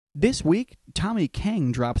This week, Tommy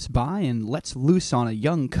Kang drops by and lets loose on a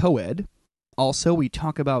young co-ed. Also, we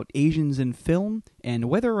talk about Asians in film and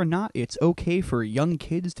whether or not it's okay for young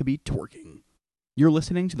kids to be twerking. You're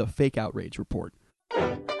listening to the Fake Outrage Report.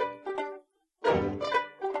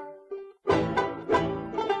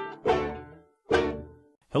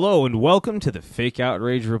 Hello and welcome to the Fake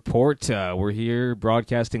Outrage Report. We're here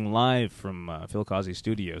broadcasting live from Phil Causey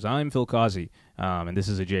Studios. I'm Phil Causey, and this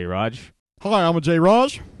is Ajay Raj. Hi, I'm Ajay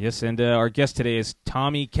Raj. Yes, and our guest today is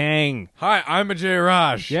Tommy Kang. Hi, I'm Ajay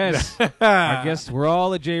Raj. Yes, our guest, we're all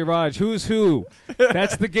Ajay Raj. Who's who?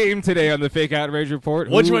 That's the game today on the Fake Outrage Report.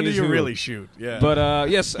 Which Who one do is you who? really shoot? Yeah. But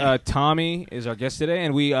yes, Tommy is our guest today,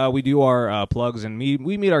 and we do our plugs, and we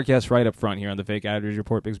meet our guests right up front here on the Fake Outrage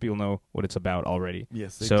Report because people know what it's about already.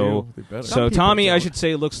 Yes, they do. They better. So Tommy, I should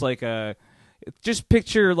say, looks like just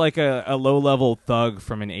picture like a low-level thug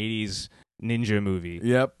from an 80s ninja movie.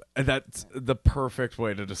 Yep. And that's the perfect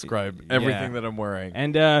way to describe everything that I'm wearing.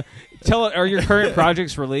 And are your current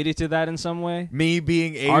projects related to that in some way? Me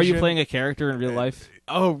being Asian. Are you playing a character in real life?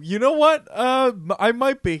 Oh, you know what? I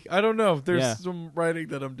might be. I don't know. There's some writing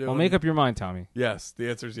that I'm doing. Well, make up your mind, Tommy. Yes. The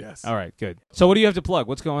answer is yes. All right, good. So what do you have to plug?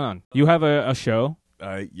 What's going on? You have a show?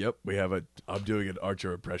 Yep. I'm doing an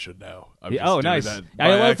Archer impression now. Nice.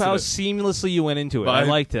 I love how seamlessly you went into it. I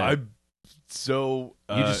liked it. So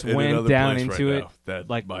you just in went down into it that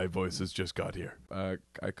like my voice has just got here. I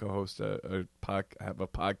co-host I have a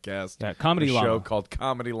podcast, Comedy a Llama show called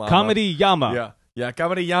Comedy Llama. Comedy Llama. Yeah,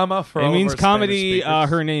 Comedy Llama. For it all means of our comedy. Spanish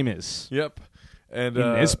Her name is. Yep, and in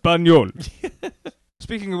Espanol.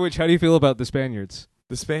 Speaking of which, how do you feel about the Spaniards?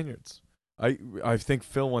 The Spaniards. I think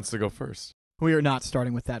Phil wants to go first. We are not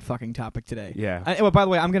starting with that fucking topic today. Yeah. Well, by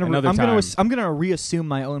the way, I'm gonna reassume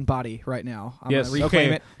my own body right now. I'm yes. gonna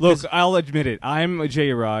reclaim it. Look, I'll admit it. I'm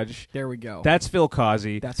Ajay Raj. There we go. That's Phil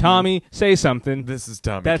Causey. That's Tommy. me. Say something. This is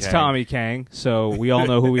Tommy. That's Kang. Tommy Kang. So we all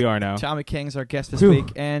know who we are now. Tommy Kang's our guest this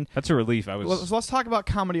week, and that's a relief. Let's talk about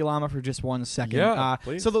Comedy Llama for just 1 second. Yeah,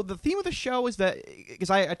 please. So the theme of the show is that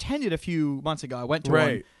because I attended a few months ago, I went to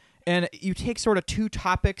one. And you take sort of two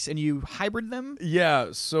topics and you hybrid them? Yeah,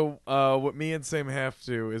 so what me and Sam have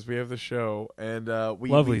to is we have the show, and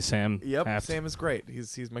Sam. Yep, Sam is great.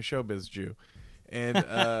 He's my showbiz Jew. And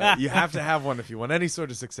you have to have one if you want any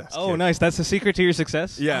sort of success. Oh, kid. Nice. That's the secret to your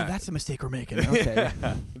success? Yeah. Oh, that's a mistake we're making. Okay.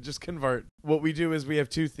 Just convert. What we do is we have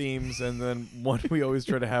two themes, and then one we always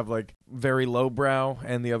try to have like very lowbrow,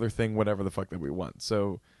 and the other thing whatever the fuck that we want.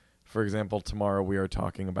 So, for example, tomorrow we are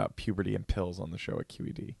talking about puberty and pills on the show at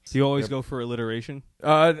QED. Do you always go for alliteration?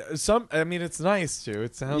 I mean, it's nice too.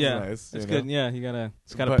 It sounds nice. It's good. Yeah,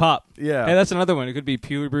 it's gotta pop. Yeah. Hey, that's another one. It could be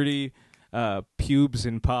puberty, pubes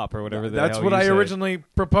and pop or whatever. That's what I originally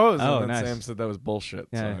proposed. Oh, and then nice. Sam said that was bullshit.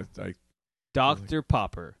 Yeah. So I Dr.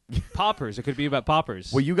 Popper. Poppers. It could be about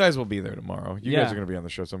poppers. Well, you guys will be there tomorrow. You guys are going to be on the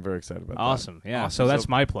show, so I'm very excited about that. Awesome. Yeah. So that's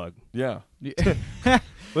my plug. Yeah.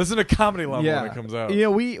 Listen to Comedy Llama when it comes out. Yeah,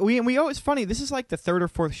 we always funny. This is like the third or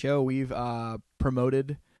fourth show we've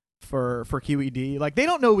promoted for QED. Like they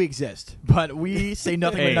don't know we exist, but we say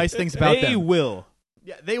nothing but nice things about them. They will.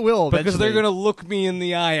 Yeah, they will eventually. Because they're going to look me in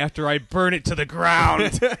the eye after I burn it to the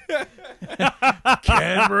ground.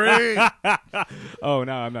 Camry. Oh,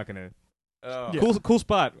 no, I'm not going to. Oh. Yeah. Cool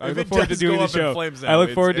spot. I If look it forward to does doing go the up in show. flames I now, look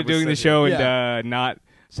forward to it was doing the set show in. and not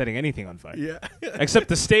setting anything on fire. Yeah. Except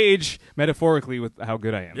the stage, metaphorically, with how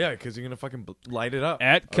good I am. Yeah, because you're going to fucking light it up.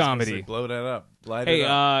 At comedy. Say, blow that up. Light it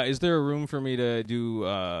up. Hey, is there a room for me to do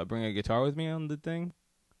bring a guitar with me on the thing?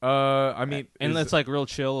 I mean... And that's like real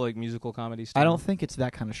chill, like musical comedy stuff. I don't think it's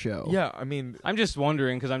that kind of show. Yeah, I mean... I'm just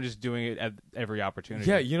wondering because I'm just doing it at every opportunity.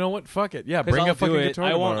 Yeah, you know what? Fuck it. Yeah, bring a fucking guitar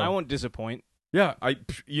tomorrow. I won't disappoint. Yeah,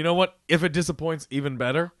 you know what? If it disappoints, even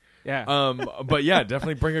better. Yeah. But yeah,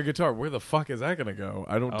 definitely bring a guitar. Where the fuck is that gonna go?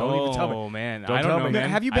 Don't even tell me. Oh man, Don't I don't tell know, me. man.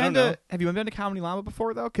 Have you been to Comedy Llama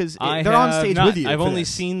before though? Because they're have on stage not. with you. I've only this.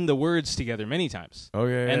 seen the words together many times. Oh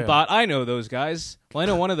yeah. And thought I know those guys. Well, I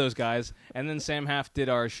know one of those guys. And then Sam Half did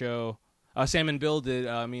our show. Sam and Bill did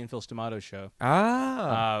me and Phil Stamato's show.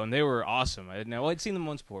 And they were awesome. I'd seen them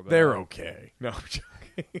once before. But they're okay. No, I'm joking.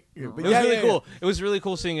 It was really cool. It was really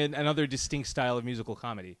cool seeing another distinct style of musical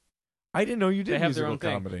comedy. I didn't know you did they have musical their own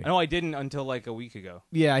comedy. Thing. No, I didn't until like a week ago.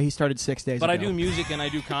 Yeah, he started 6 days ago. But I do music and I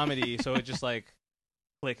do comedy, so it just like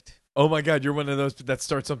clicked. Oh my god, you're one of those that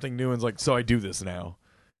starts something new and is like, so I do this now.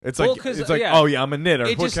 It's Well, like oh yeah, I'm a knitter.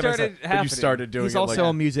 It what just can I say? started But you happening. started doing He's it. also like,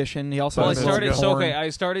 a musician. He also Well, I has started. a So horn. okay, I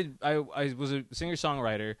started. I was a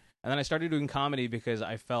singer-songwriter, and then I started doing comedy because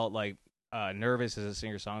I felt like nervous as a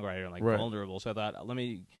singer-songwriter and like vulnerable. So I thought,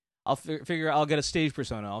 I'll figure I'll get a stage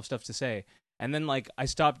persona. I'll have stuff to say. And then like I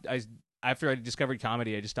stopped. I after I discovered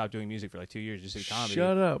comedy, I just stopped doing music for like 2 years, just did comedy.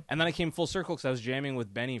 Shut up. And then I came full circle because I was jamming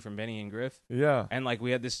with Benny from Benny and Griff. Yeah. And like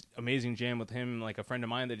we had this amazing jam with him, like a friend of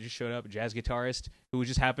mine that just showed up, a jazz guitarist who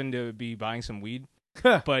just happened to be buying some weed.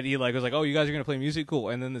 But he like was like, "Oh, you guys are gonna play music, cool."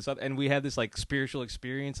 And then and we had this like spiritual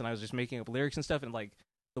experience, and I was just making up lyrics and stuff, and like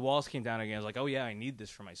the walls came down again. I was like, "Oh yeah, I need this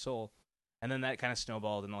for my soul." And then that kind of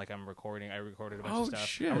snowballed, and like I recorded a bunch of stuff.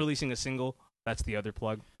 Shit. I'm releasing a single. That's the other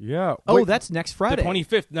plug. Yeah. Oh, Wait, that's next Friday. The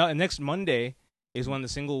 25th. No, next Monday is when the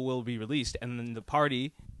single will be released, and then the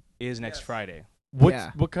party is next Friday.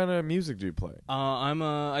 what kind of music do you play? I'm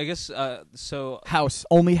I guess so House,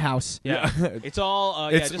 only house. yeah. It's all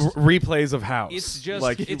It's just replays of House. it's just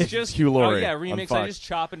like it's just Hugh Laurie. oh yeah, on remix. I Fox. just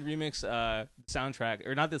chop and remix soundtrack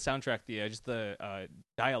or not the soundtrack, the just the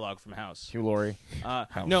dialogue from House. Hugh Laurie.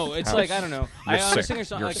 No, it's House. like I don't know. You're I'm a sick. singer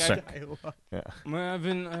song You're like sick. Yeah.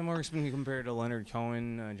 I'm more been compared to Leonard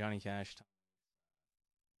Cohen, Johnny Cash.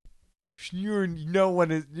 No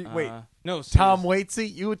one is. Wait, no, Tom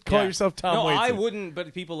Waitsy? You would call Yeah. yourself Tom No, Waitsy? I wouldn't,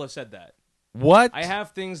 but people have said that. What? I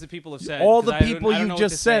have things that people have said. all 'cause the I don't- people I don't you know what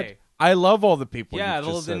just to said. say. I love all the people. Yeah, you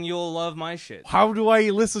well, just then said. you'll love my shit. How do I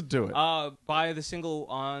listen to it? Buy the single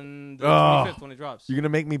on the Oh, 25th when it drops. You're gonna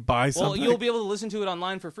make me buy Well, something. you'll be able to listen to it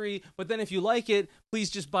online for free, but then if you like it, please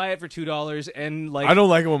just buy it for $2 and like I don't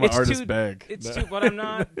like it when my it's artists too- beg. It's No. too, but I'm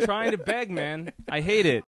not trying to beg, man. I hate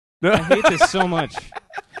it. No. I hate this so much.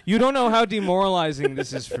 You don't know how demoralizing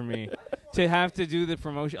this is for me to have to do the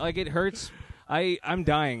promotion. Like it hurts. I'm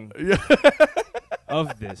dying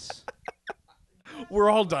of this. We're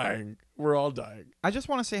all dying. We're all dying. I just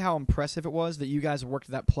want to say how impressive it was that you guys worked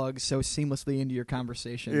that plug so seamlessly into your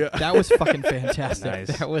conversation. Yeah. That was fucking fantastic.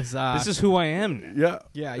 Nice. That was. This is who I am. Yeah.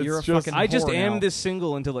 Yeah, It's you're a just- fucking. I just whore am now. this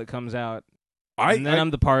single until it comes out, and then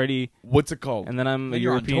I'm the party, What's it called? and then I'm a Then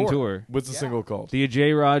you're on European tour. tour. What's the Yeah. single called? The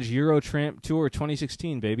J. Raj Eurotramp Tour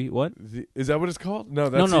 2016, baby. What? Is that what it's called? No,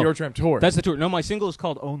 that's No. the Eurotramp tour. That's the tour. No, my single is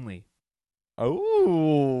called Only.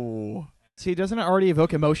 Oh. See, doesn't it already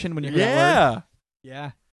evoke emotion when you hear that word? Yeah.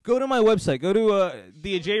 Yeah. Go to my website. Go to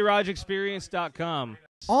thejrajexperience.com.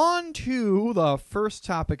 On to the first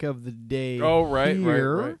topic of the day. Oh, right,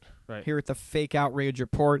 here, Right. Here at the Fake Outrage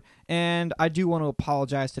Report. And I do want to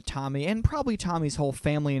apologize to Tommy and probably Tommy's whole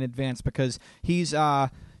family in advance because he's an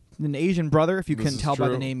Asian brother, if you This can is tell by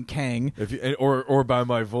true. the name Kang. If you, or by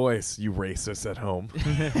my voice, you racist at home.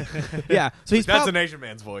 Yeah, so he's That's an Asian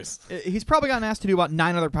man's voice. he's probably gotten asked to do about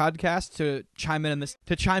 9 other podcasts to chime in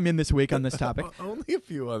this week on this topic. Only a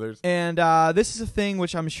few others. And this is a thing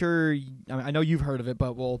which I'm sure I know you've heard of it,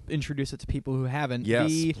 but we'll introduce it to people who haven't. Yes,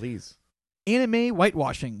 The please. anime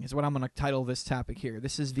whitewashing is what I'm going to title this topic here.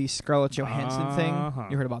 This is the Scarlett Johansson thing.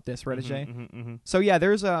 You heard about this, right, Ajay? So yeah,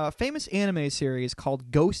 there's a famous anime series called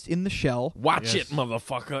Ghost in the Shell. Watch Yes. it,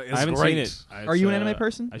 motherfucker. It's I haven't great. seen it. Are you an anime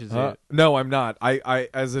person? I should say it. No, I'm not. I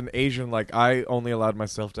as an Asian, like I only allowed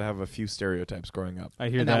myself to have a few stereotypes growing up, I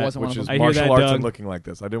hear And that that. wasn't one which of is them. I hear martial that, arts Doug. and looking like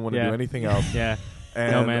this. I didn't want to Yeah. do anything else. Yeah.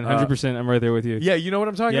 And, No, man. 100%. I'm right there with you. Yeah, you know what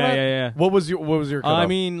I'm talking Yeah, about. yeah. What was your? I cutoff?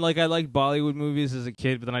 mean, like, I liked Bollywood movies as a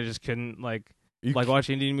kid, but then I just couldn't, like You watch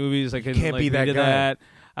Indian movies. I couldn't, can't like, be that into guy. that.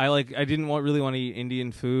 I didn't really want to eat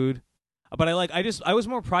Indian food. But I was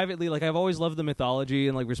more privately, like, I've always loved the mythology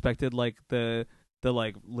and, like, respected, like, the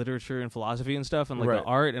like, literature and philosophy and stuff and, like, Right. the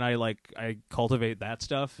art, and I cultivate that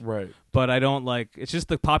stuff. right. But I don't like, it's just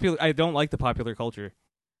I don't like the popular culture.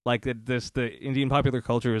 Like, the Indian popular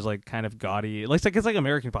culture is, like, kind of gaudy. It's like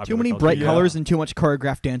American popular Too many culture. bright Yeah. colors and too much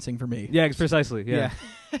choreographed dancing for me. Yeah, precisely. Yeah.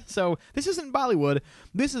 So this isn't Bollywood.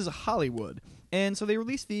 This is Hollywood. And so they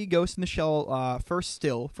released the Ghost in the Shell first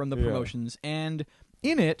still from the Yeah. promotions. And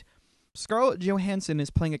in it, Scarlett Johansson is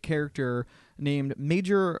playing a character named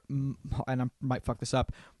Major, and I might fuck this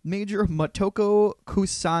up, Major Motoko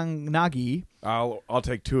Kusanagi. I'll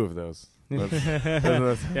take 2 of those.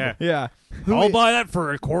 That's- Yeah. Yeah. I'll buy that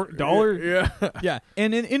for $25. Yeah. Yeah.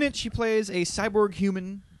 And in it, she plays a cyborg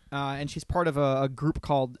human, and she's part of a group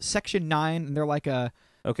called Section 9, and they're like a...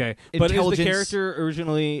 Okay, but is the Intelligence- character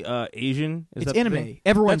originally Asian? Is It's that the anime. thing?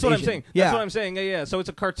 Everyone's That's what Asian. I'm saying. Yeah. That's what I'm saying. Yeah. So it's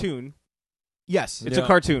a cartoon. Yes. It's Yeah. a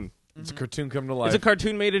cartoon. It's a cartoon come to life. It's a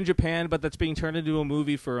cartoon made in Japan, but that's being turned into a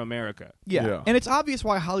movie for America. Yeah. Yeah. And it's obvious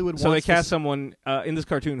why Hollywood So they wants cast this. someone in this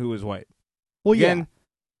cartoon who is white. Well, yeah. Again,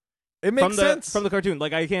 It makes sense. from the cartoon.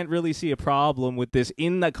 Like, I can't really see a problem with this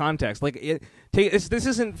in that context. Like, this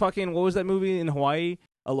isn't fucking, what was that movie in Hawaii?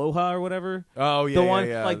 Aloha or whatever. Oh yeah, The one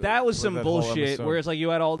yeah. like that was With some that whole bullshit. episode. Where it's like you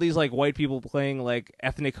had all these like white people playing like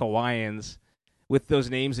ethnic Hawaiians with those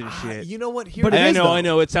names and shit. You know what? Here But it I is, know, though. I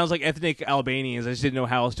know. It sounds like ethnic Albanians. I just didn't know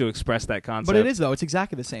how else to express that concept. But it is, though. It's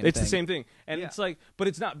exactly the same It's thing. the same thing, and Yeah. it's like, but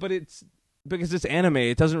it's not. But it's because it's anime.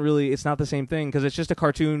 It doesn't really. It's not the same thing because it's just a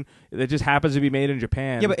cartoon that just happens to be made in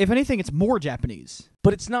Japan. Yeah, but if anything, it's more Japanese.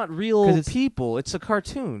 But it's not real 'Cause it's- people. It's a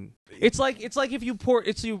cartoon. It's like if you port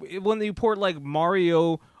when you port like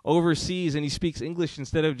Mario overseas and he speaks English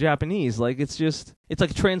instead of Japanese. Like it's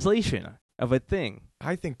like a translation of a thing.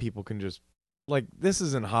 I think people can just like this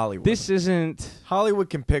isn't Hollywood. This isn't. Hollywood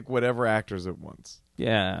can pick whatever actors it wants.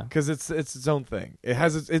 Yeah. Because it's its own thing. It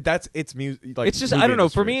has its music. Like, it's just movie I don't know.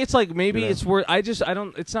 For industry. me, it's like maybe You know? it's worth. I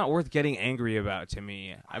don't. It's not worth getting angry about to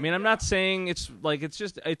me. I mean, I'm not saying it's like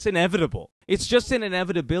it's inevitable. It's just an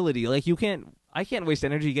inevitability. Like I can't waste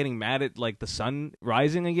energy getting mad at like the sun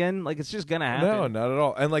rising again. Like it's just gonna happen. No, not at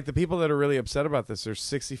all. And like the people that are really upset about this, there's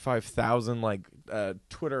 65,000 like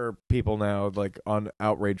Twitter people now like on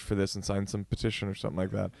outrage for this and signed some petition or something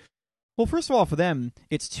like that. Well, first of all, for them,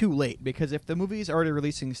 it's too late because if the movie's already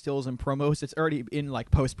releasing stills and promos, it's already in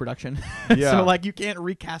like post-production. Yeah. So like you can't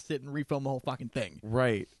recast it and refilm the whole fucking thing.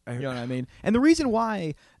 Right. You know what I mean? And the reason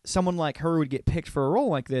why someone like her would get picked for a role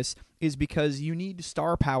like this is because you need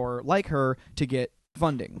star power like her to get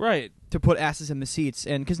funding. Right. To put asses in the seats.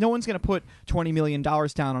 And because no one's going to put $20 million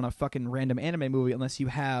down on a fucking random anime movie unless you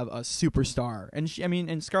have a superstar. And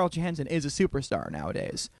and Scarlett Johansson is a superstar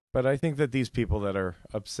nowadays. But I think that these people that are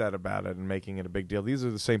upset about it and making it a big deal, these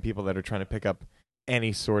are the same people that are trying to pick up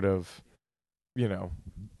any sort of,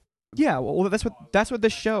 Yeah, well, that's what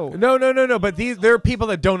this show. No. But there are people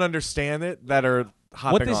that don't understand it that are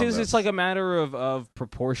hopping What this on is, it's like a matter of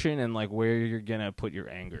proportion and like where you're gonna put your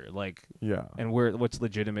anger, like yeah. and what's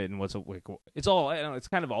legitimate and what's it's all. I don't know, it's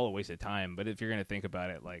kind of all a waste of time. But if you're gonna think about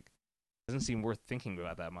it, like, it doesn't seem worth thinking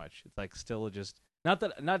about that much. It's like still just.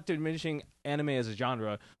 Not diminishing anime as a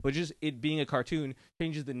genre, but just it being a cartoon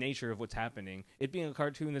changes the nature of what's happening. It being a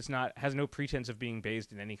cartoon has no pretense of being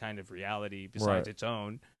based in any kind of reality besides its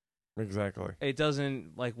own. Exactly. It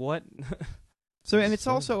doesn't like what. So and it's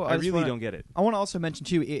also I really don't get it. I want to also mention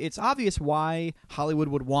too. It's obvious why Hollywood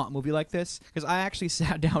would want a movie like this because I actually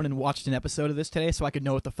sat down and watched an episode of this today so I could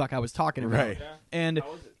know what the fuck I was talking about. Right. Yeah. And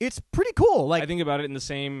it's pretty cool. Like I think about it in the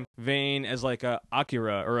same vein as like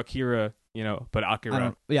Akira or Akira. But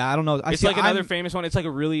Akira. I don't know. It's like another famous one. It's like a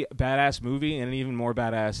really badass movie and an even more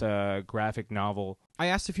badass graphic novel. I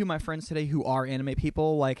asked a few of my friends today who are anime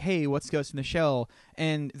people, like, hey, what's Ghost in the Shell?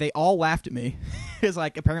 And they all laughed at me. It's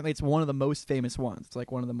like, apparently it's one of the most famous ones. It's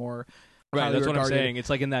like one of the more Right, that's what I'm regarded. saying. It's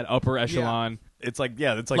like in that upper echelon. Yeah. It's like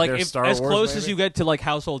their Star as Wars, close maybe? as you get to like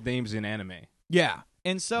household names in anime. Yeah.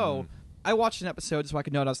 And so I watched an episode so I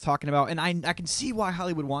could know what I was talking about, and I can see why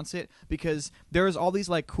Hollywood wants it because there's all these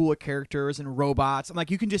like cooler characters and robots, and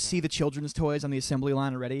like you can just see the children's toys on the assembly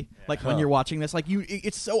line already. Like when you're watching this, like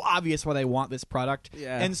it's so obvious why they want this product.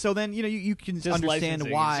 Yeah. And so then you can Just understand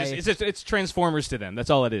licensing. why. It's Transformers to them.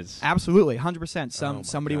 That's all it is. Absolutely, 100%. Oh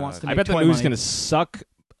Somebody God. wants to. I Make bet the toy movie's money. gonna suck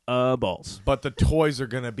balls. But the toys are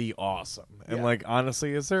gonna be awesome. And Yeah. like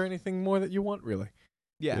honestly, is there anything more that you want really?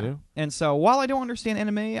 Yeah. You know? And so while I don't understand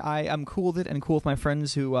anime, I am cool with it and cool with my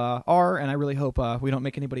friends who are, and I really hope we don't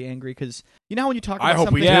make anybody angry because you know when you talk about I hope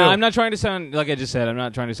something. we Yeah, do. I'm not trying to sound like I just said. I'm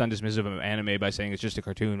not trying to sound dismissive of anime by saying it's just a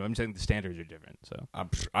cartoon. I'm saying the standards are different. So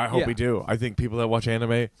I hope Yeah. we do. I think people that watch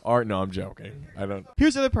anime are. No, I'm joking. I don't.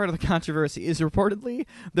 Here's the other part of the controversy is reportedly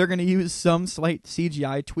they're going to use some slight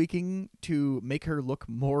CGI tweaking to make her look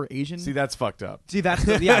more Asian. See, that's fucked up. That's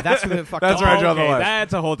the fucked That's up. where I draw the okay, line.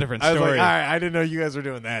 that's a whole different I was story. like, all right, I didn't know you guys were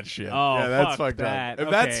doing that shit. Oh, yeah, that's fuck fucked that. up. If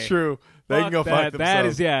Okay. that's true, they can go that. fuck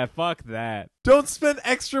themselves. That is, fuck that. Don't spend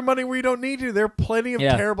extra money where you don't need to. There are plenty of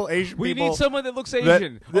Yeah. terrible Asian We people. need someone that looks that-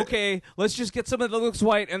 Asian. that- Okay, let's just get someone that looks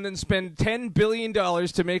white and then spend $10 billion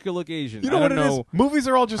to make her look Asian. You know I what don't it know. is? Movies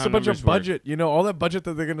are all just how a bunch of numbers work. budget. You know, all that budget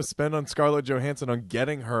that they're going to spend on Scarlett Johansson on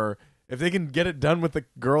getting her. If they can get it done with the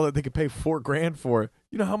girl that they could pay $4,000 for,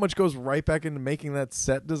 you know how much goes right back into making that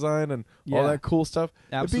set design and all Yeah. that cool stuff.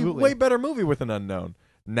 It'd Absolutely. be a way better movie with an unknown.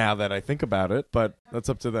 Now that I think about it, but that's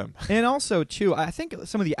up to them. And also, too, I think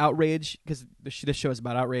some of the outrage, because this show is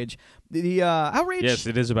about outrage, the outrage... Yes,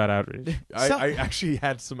 it is about outrage. I actually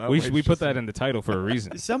had some outrage. we put that in the title for a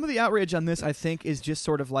reason. Some of the outrage on this, I think, is just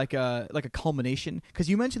sort of like a culmination. Because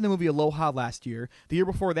you mentioned the movie Aloha last year. The year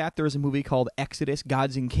before that, there was a movie called Exodus: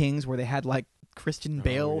 Gods and Kings, where they had like Christian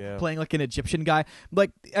Bale yeah. playing like an Egyptian guy.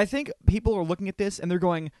 Like, I think people are looking at this and they're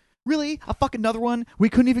going, "Really? A fucking another one? We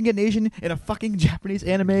couldn't even get an Asian in a fucking Japanese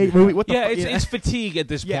anime movie? What the Yeah, fuck?" it's fatigue at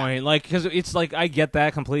this Yeah. point. Like, because it's like I get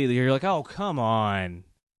that completely. You're like, oh, come on.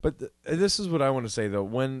 But this is what I want to say, though.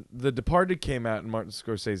 When The Departed came out and Martin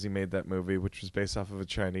Scorsese made that movie, which was based off of a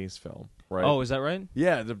Chinese film, right? Oh, is that right?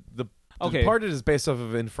 yeah. The Okay. Departed is based off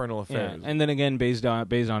of Infernal Yeah, Affairs. and then again, based on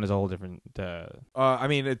is a whole different. I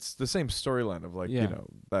mean, it's the same storyline of like Yeah. you know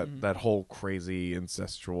that whole crazy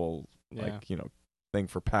incestual thing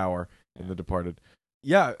for power in The Departed.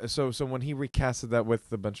 Yeah, so when he recasted that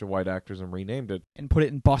with a bunch of white actors and renamed it and put it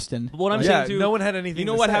in Boston. What I'm yeah, saying too, no one had anything. You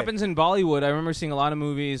know to what say. happens in Bollywood? I remember seeing a lot of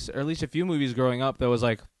movies, or at least a few movies growing up, that was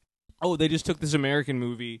like, oh, they just took this American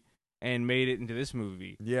movie and made it into this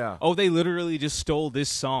movie. Yeah. Oh, they literally just stole this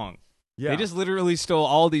song. Yeah. They just literally stole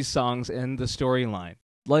all these songs and the storyline.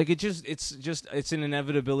 Like it's an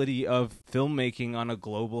inevitability of filmmaking on a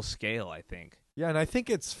global scale, I think. Yeah, and I think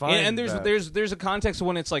it's fine. And there's a context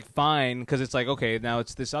when it's like fine, because it's like, okay, now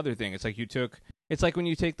it's this other thing. It's like it's like when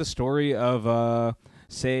you take the story of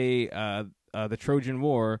say the Trojan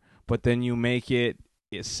War, but then you make it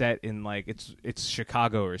set in like it's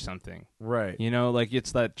Chicago or something. Right. You know, like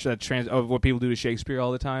it's that trans of what people do to Shakespeare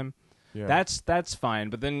all the time. Yeah. That's fine.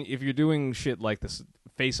 But then if you're doing shit like this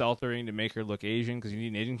face altering to make her look Asian because you need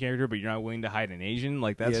an Asian character, but you're not willing to hide an Asian,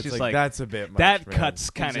 like that's it's just like that's a bit much, that man. cuts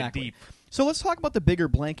kind of Exactly. deep. So let's talk about the bigger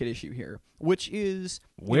blanket issue here, which is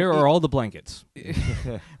Where are all the blankets?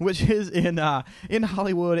 which is in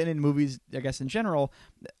Hollywood and in movies, I guess in general.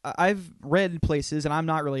 I've read places, and I'm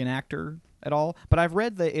not really an actor at all, but I've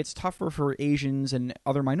read that it's tougher for Asians and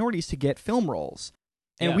other minorities to get film roles.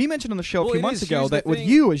 And Yeah. we mentioned on the show a Well, few it months is. ago Here's the that with thing.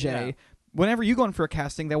 you, Ajay, Yeah. whenever you go in for a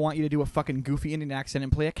casting, they want you to do a fucking goofy Indian accent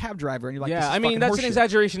and play a cab driver, and you're like, yeah, this is I mean fucking that's an horseshit.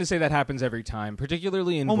 exaggeration to say that happens every time,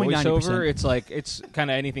 particularly in Only voiceover. 90%. It's like it's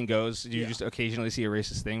kind of anything goes. You Yeah. just occasionally see a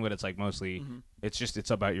racist thing, but it's like mostly Mm-hmm.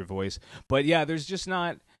 it's about your voice. But yeah, there's just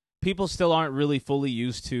not. People still aren't really fully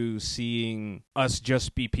used to seeing us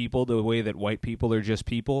just be people the way that white people are just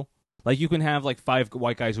people. Like, you can have, like, 5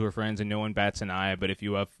 white guys who are friends and no one bats an eye, but if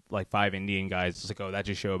you have, like, 5 Indian guys, it's like, oh, that's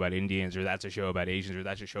a show about Indians, or that's a show about Asians, or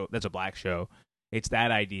that's a black show. It's that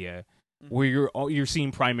idea where you're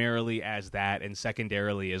seen primarily as that and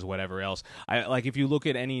secondarily as whatever else. Like, if you look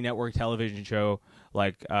at any network television show,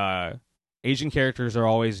 like, Asian characters are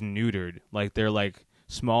always neutered. Like, they're, like,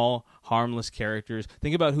 small, harmless characters.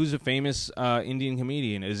 Think about who's a famous Indian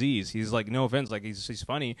comedian, Aziz. He's like, no offense, like he's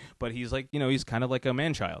funny, but he's like, he's kind of like a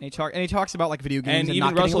man-child. And he talks about like video games And and even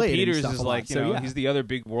not getting Russell laid and Peters stuff is a lot. like, So, yeah. he's the other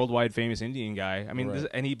big worldwide famous Indian guy. I mean,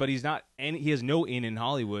 Right. but he's not, and he has no in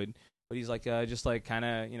Hollywood, but he's like, just like kind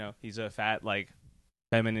of, he's a fat, like,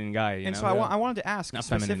 feminine guy. You And know? so I wanted to ask Not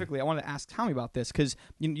specifically. I wanted to ask Tommy about this because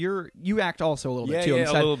you act also a little bit Yeah, too. yeah, on the a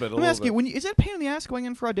side. little bit, a Let me little ask you: bit. is it a pain in the ass going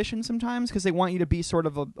in for auditions sometimes because they want you to be sort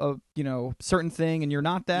of a certain thing and you're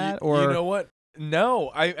not that? Or you know what?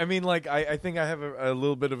 No, I mean, like, I think I have a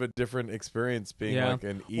little bit of a different experience being like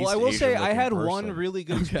an East Well, I will Asian say I had looking one person. really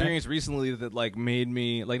good experience recently that like made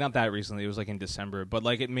me like not that recently. It was like in December, but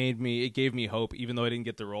like it gave me hope, even though I didn't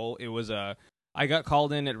get the role. It was I got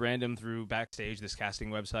called in at random through Backstage, this casting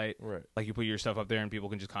website. Right. Like you put your stuff up there and people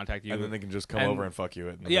can just contact you. And then they can just come And- over and fuck you.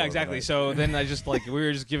 At in the Yeah, middle of the exactly. night. So then I just like we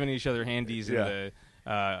were just giving each other handies Yeah.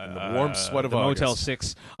 in the warm sweat of the Motel August.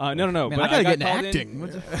 6. No. Man, but I gotta got get into called acting. in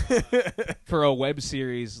What the- for a web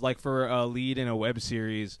series, like for a lead in a web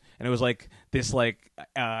series, and it was like this like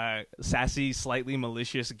sassy, slightly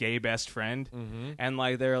malicious gay best friend, and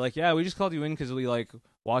like they're like, yeah, we just called you in because we like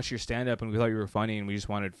watched your stand up and we thought you were funny and we just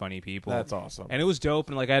wanted funny people. That's awesome. And it was dope,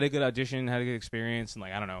 and like I had a good audition, had a good experience, and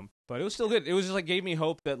like I don't know, but it was still good. It was just like gave me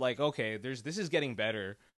hope that like okay, this is getting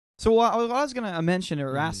better. So what I was going to mention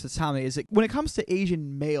or ask to Tommy is that when it comes to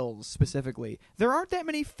Asian males specifically, there aren't that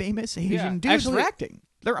many famous Asian dudes for actually- acting.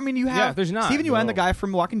 You have there's not, Stephen Yuen, no. the guy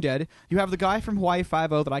from Walking Dead. You have the guy from Hawaii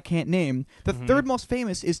Five-0 that I can't name. The third most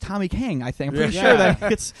famous is Tommy Kang, I think. I'm pretty Yeah. sure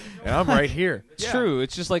that it's... And I'm right here. It's true.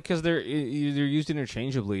 It's just like because they're used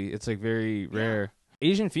interchangeably. It's like very rare.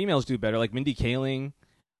 Asian females do better, like Mindy Kaling.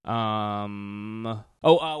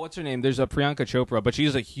 What's her name? There's a Priyanka Chopra, but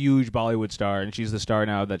she's a huge Bollywood star, and she's the star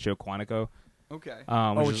now of that show Quantico. Okay.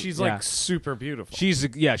 She's like super beautiful. She's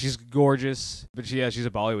gorgeous, but she's a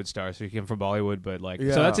Bollywood star, so she came from Bollywood. But like,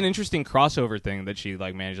 Yeah. so that's an interesting crossover thing that she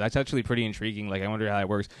like managed. That's actually pretty intriguing. Like, I wonder how that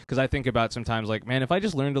works because I think about sometimes like, man, if I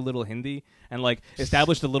just learned a little Hindi and like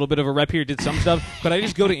established a little bit of a rep here, did some stuff, could I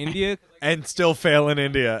just go to India? and still fail in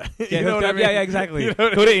India. Yeah, You know what I mean? Yeah, exactly. You know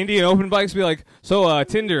what I Go to India and open bikes, be like, so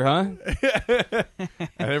Tinder, huh?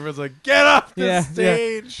 And everyone's like, "Get off the Yeah,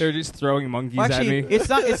 stage!" They're just throwing monkeys Well, actually, at me.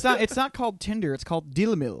 it's not called Tinder. It's called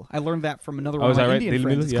Dilmil. I learned that from another one Oh, of is my that right? Indian Dilmil?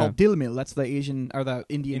 friends. It's Yeah. called Dilmil. That's the Asian or the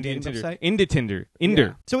Indian dating Tinder. website. Tinder.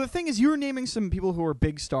 Yeah. So the thing is, you were naming some people who are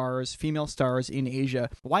big stars, female stars in Asia.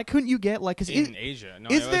 Why couldn't you get like? In Asia. No,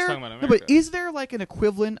 Is I was there? talking about No, America. but is there like an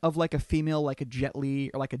equivalent of like a female, like a Jet Li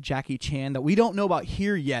or like a Jackie Chan that we don't know about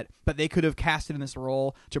here yet, but they could have casted in this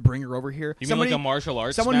role to bring her over here? You mean like a martial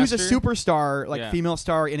arts someone master? who's a superstar, like Yeah. female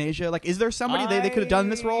star in Asia? Like, is there somebody they could have done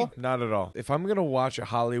this role? Not at all. If I'm gonna watch a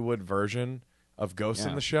Hollywood version of Ghost in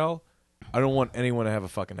Yeah. the Shell, I don't want anyone to have a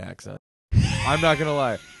fucking accent. I'm not gonna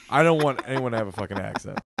lie. I don't want anyone to have a fucking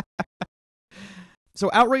accent. So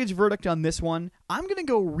outrage verdict on this one. I'm gonna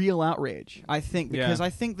go real outrage. I think because Yeah. I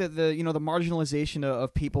think that the the marginalization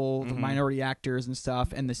of people, the minority actors and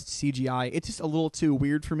stuff, and the CGI, it's just a little too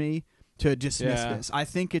weird for me to dismiss Yeah. this. I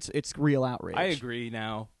think it's real outrage. I agree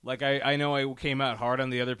now. Like I know I came out hard on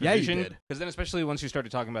the other Yeah, you position. did. Because then especially once you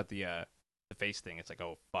started talking about the face thing, it's like,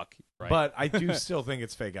 oh fuck, right? But I do still think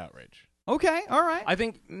it's fake outrage. Okay, all right. I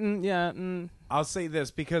think I'll say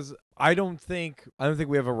this because I don't think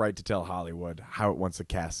we have a right to tell Hollywood how it wants to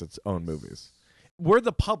cast its own movies. We're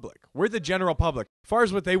the public. We're the general public. As far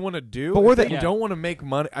as what they want to do, But we're if they the- don't want to make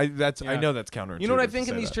money. I know that's counterintuitive. You know what I to think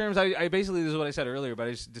in say these that. terms? I basically, this is what I said earlier, but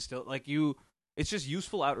I just distill like you. It's just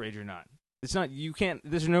useful outrage or not. It's not. You can't.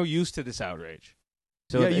 There's no use to this outrage.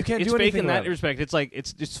 So Yeah, you can't it's do fake anything in that about it. respect. It's like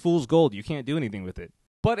it's fool's gold. You can't do anything with it.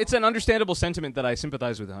 But it's an understandable sentiment that I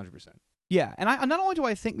sympathize with 100%. Yeah, and I not only do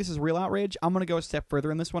I think this is real outrage, I'm going to go a step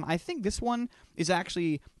further in this one. I think this one is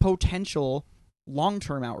actually potential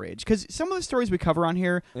long-term outrage because some of the stories we cover on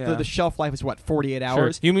here, the shelf life is what 48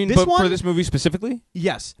 hours. You mean this but one, for this movie specifically?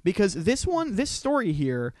 Yes, because this story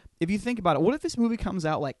here, if you think about it, what if this movie comes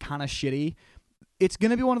out like kind of shitty? It's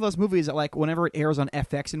going to be one of those movies that, like, whenever it airs on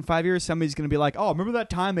FX in 5 years, somebody's going to be like, oh, remember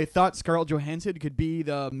that time they thought Scarlett Johansson could be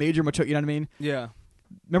the major mature, you know what I mean? Yeah.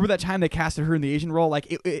 Remember that time they casted her in the Asian role? Like,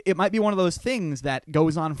 it might be one of those things that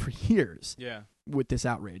goes on for years Yeah. with this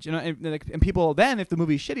outrage. You know, and people then, if the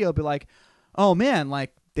movie's shitty, they'll be like, oh, man,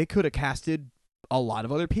 like, they could have casted a lot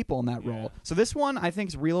of other people in that role. So this one, I think,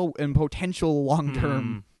 is real and potential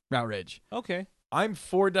long-term outrage. Okay. I'm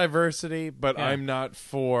for diversity, but Yeah. I'm not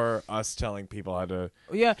for us telling people how to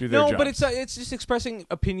Yeah, do their no, but jobs. it's just expressing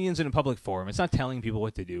opinions in a public forum. It's not telling people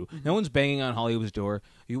what to do. No one's banging on Hollywood's door.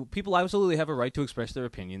 People absolutely have a right to express their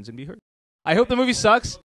opinions and be heard. I hope the movie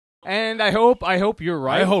sucks, and I hope you're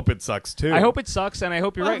right. I hope it sucks too. I hope it sucks, and I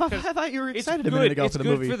hope you're right. I 'cause thought you were it's excited a good. minute ago It's for the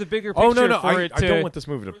good movie. for the bigger picture. Oh no, for I it don't to- want this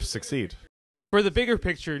movie to succeed. for the bigger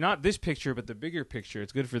picture, not this picture, but the bigger picture.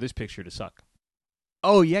 It's good for this picture to suck.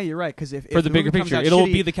 Oh, yeah, you're right. Because if For the movie bigger comes picture, out it'll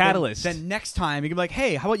shitty, be the catalyst. Then next time, you can be like,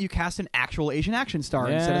 hey, how about you cast an actual Asian action star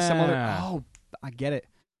instead of some other... Yeah. Oh, I get it.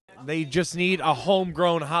 They just need a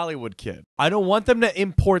homegrown Hollywood kid. I don't want them to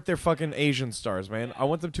import their fucking Asian stars, man. I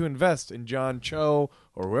want them to invest in John Cho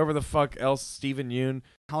or whoever the fuck else, Steven Yeun.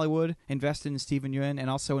 Hollywood, invest in Steven Yeun, and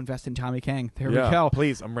also invest in Tommy Kang. There Yeah, we go.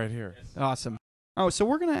 please, I'm right here. Awesome. Oh, so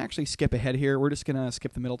we're going to actually skip ahead here. We're just going to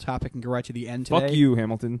skip the middle topic and go right to the end today. Fuck you,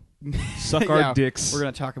 Hamilton. Suck our Yeah, dicks. We're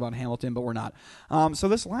going to talk about Hamilton, but we're not. So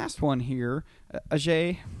this last one here,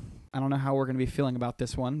 Ajay, I don't know how we're going to be feeling about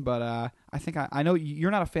this one, but I think I know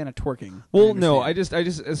you're not a fan of twerking. Well, no, I just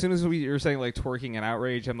as soon as we were saying like twerking and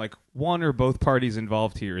outrage, I'm like, one or both parties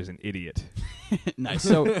involved here is an idiot. Nice.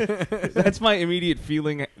 So That's my immediate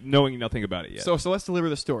feeling, knowing nothing about it yet. So let's deliver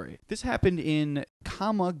the story. This happened in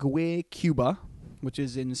Camagüey, Cuba, which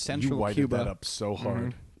is in central You whited Cuba. that up so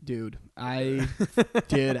hard. Dude, I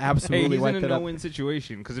did hey, absolutely he's wipe in a that up. no-win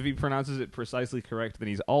situation because if he pronounces it precisely correct, then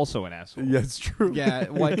he's also an asshole. Yeah, it's true. Yeah,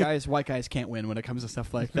 white guys can't win when it comes to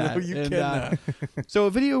stuff like that. No, you And, cannot. So a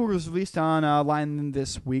video was released online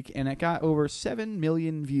this week, and it got over 7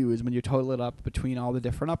 million views when you total it up between all the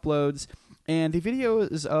different uploads. And the video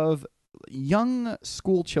is of young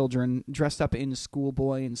school children dressed up in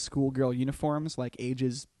schoolboy and schoolgirl uniforms, like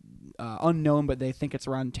ages unknown, but they think it's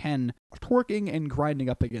around 10, twerking and grinding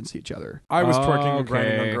up against each other. I was twerking and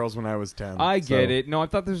grinding Okay. on girls when I was 10. I get so- it. No, I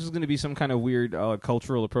thought this was going to be some kind of weird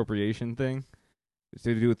cultural appropriation thing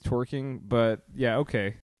to do with twerking, but yeah,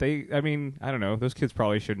 okay. I mean, I don't know. Those kids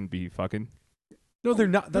probably shouldn't be fucking. No, they're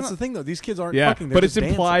not. That's the thing, though. These kids aren't Yeah, fucking. They're but it's just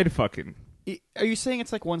dancing. implied fucking. Are you saying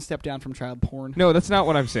it's like one step down from child porn? No, that's not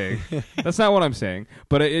what I'm saying. That's not what I'm saying.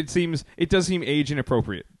 But it does seem age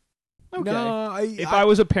inappropriate. Okay. No, If I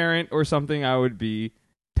was a parent or something, I would be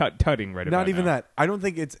tutting right about not even now. that. I don't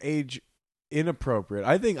think it's age inappropriate.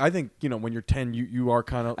 I think when you're 10, you are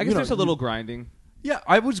kind of. I guess there's a little grinding. Yeah,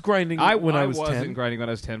 I was grinding when I was 10. I wasn't grinding when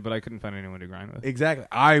I was 10, but I couldn't find anyone to grind with. Exactly.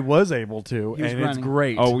 I was able to, He was and grinding. it's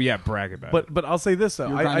great. Oh, yeah, brag about it. But I'll say this, though.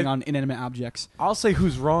 You're grinding on inanimate objects. I'll say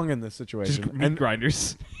who's wrong in this situation. Just meat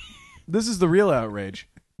grinders. This is the real outrage.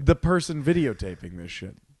 The person videotaping this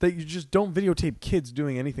shit. That you just don't videotape kids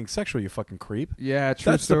doing anything sexual, you fucking creep. Yeah,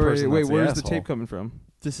 true That's the story. person Wait, that's the where's the asshole. tape coming from?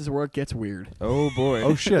 This is where it gets weird. Oh, boy.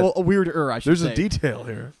 Oh, shit. Well, weirder, I should There's say. a detail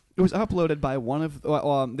here. It was uploaded by one of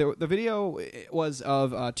the video was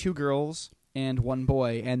of 2 girls and 1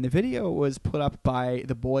 boy, and the video was put up by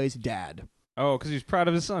the boy's dad. Oh, because he's proud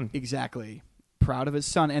of his son. Exactly, proud of his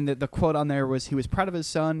son, and the quote on there was he was proud of his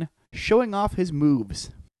son showing off his moves.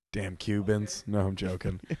 Damn Cubans. No, I'm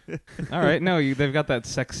joking. All right, no, they've got that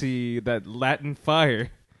sexy, that Latin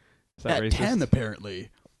fire. Is that At racist? 10, apparently.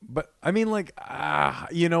 But, I mean, like,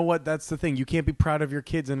 you know what? That's the thing. You can't be proud of your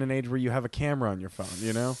kids in an age where you have a camera on your phone,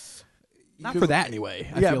 you know? Not for that,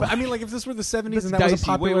 anyway. Yeah, but I mean, like, if this were the 70s and that was a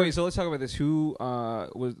popular... Wait, so let's talk about this. Who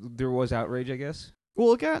there was outrage, I guess?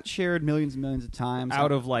 Well, it got shared millions and millions of times.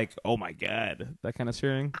 Out of like, oh my god, that kind of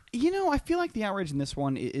sharing. You know, I feel like the outrage in this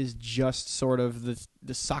one is just sort of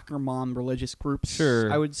the soccer mom religious groups.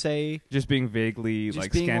 Sure. I would say. Just being vaguely Just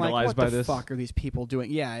like being scandalized what by the this. fuck are these people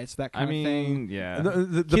doing? Yeah, it's that kind of thing. Yeah.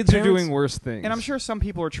 The Kids are parents- doing worse things. And I'm sure some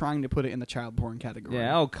people are trying to put it in the child porn category.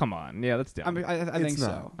 Yeah. Oh, come on. Yeah, that's dumb. I mean, I think not.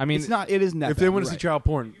 so. I mean, it's not. It isn't that If bad, they want to you're see right. child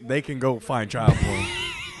porn, they can go find child porn.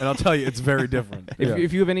 And I'll tell you, it's very different.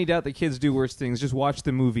 if you have any doubt that kids do worse things, just watch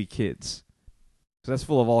the movie Kids. So that's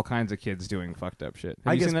full of all kinds of kids doing fucked up shit.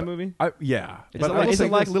 Have you seen that movie? Yeah. Is But it I like, will is say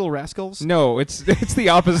it like this. Little Rascals? No, it's the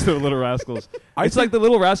opposite of Little Rascals. It's like the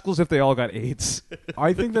Little Rascals if they all got AIDS.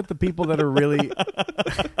 I think that the people that are really...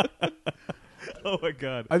 Oh my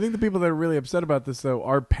god. I think the people that are really upset about this, though,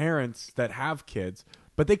 are parents that have kids,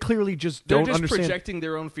 but they clearly just They're don't just understand... projecting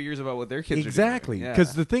their own fears about what their kids Exactly. are doing.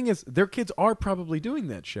 Because the thing is, their kids are probably doing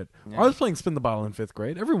that shit. Yeah. I was playing Spin the Bottle in 5th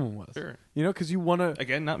grade. Everyone was. Sure. You know, because you want to...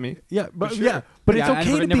 Again, not me. Yeah, but sure. yeah, but Yeah, it's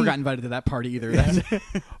okay I to never be... got invited to that party either.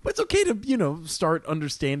 But it's okay to, start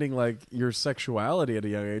understanding, like, your sexuality at a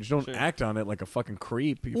young age. Don't Sure. act on it like a fucking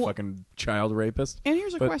creep, you fucking child rapist. And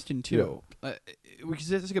here's a But, question too, because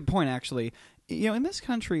that's a good point actually. In this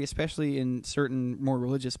country, especially in certain more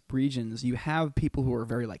religious regions, you have people who are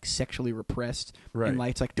very like sexually repressed. Right. And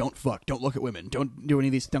like it's like don't fuck, don't look at women, don't do any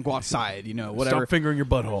of these, don't go outside. Whatever. Stop fingering your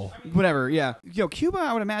butthole. Whatever. Yeah. Cuba,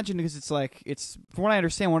 I would imagine, because it's from what I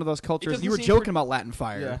understand, one of those cultures. doesn't You were seem joking about Latin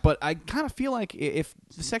fire, Yeah. but I kind of feel like if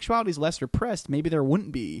the sexuality is less repressed, maybe there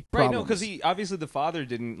wouldn't be Right, problems. no, because he obviously the father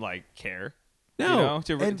didn't like care. No.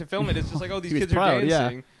 To film it, it's just like, oh, these He was kids proud, are yeah.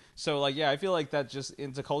 dancing. So like, yeah, I feel like that just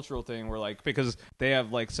it's a cultural thing where like because they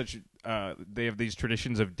have like such they have these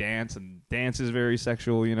traditions of dance and dance is very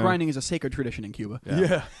sexual. grinding is a sacred tradition in Cuba.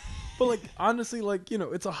 Yeah. But like honestly, like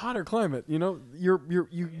it's a hotter climate.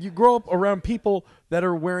 You grow up around people that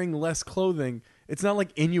are wearing less clothing. It's not like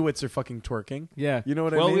Inuits are fucking twerking. Yeah, You know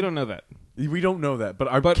what I well, mean? we don't know that, We don't know that, but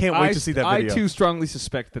I but can't wait to see that video. I too strongly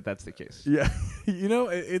suspect that that's the case. Yeah,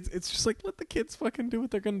 it's just like let the kids fucking do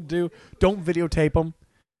what they're gonna do. Don't videotape them.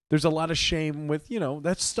 There's a lot of shame with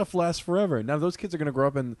that stuff lasts forever. Now those kids are gonna grow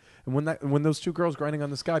up and when those 2 girls grinding on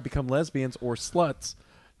the sky become lesbians or sluts,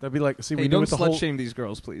 they'll be like, see, Hey, we don't knew the slut whole. shame these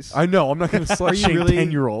girls, please. I know I'm not gonna slut shame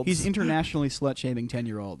 10-year-olds. He's internationally slut shaming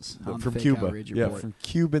 10-year-olds from Cuba. Yeah, Report. from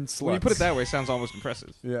Cuban sluts. When you put it that way, it sounds almost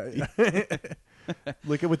impressive. Yeah.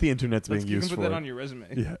 Look at what the internet's being You used can for. put that on your resume.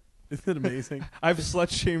 Yeah. Isn't it amazing? I've slut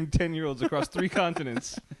shamed 10-year-olds across 3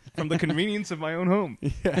 continents from the convenience of my own home.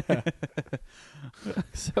 Yeah.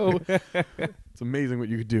 So, It's amazing what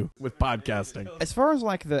you could do with podcasting. as far as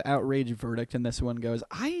like the outrage verdict in this one goes,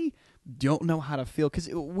 I don't know how to feel because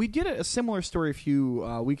we did a similar story a few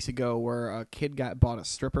weeks ago where a kid got bought a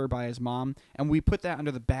stripper by his mom, and we put that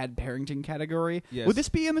under the bad parenting category. Yes. Would this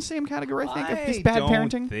be in the same category? I think of this I bad don't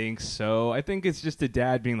parenting. think so. I think it's just a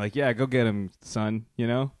dad being like, "Yeah, go get him, son."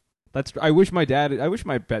 I wish my dad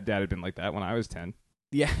dad had been like that when I was 10,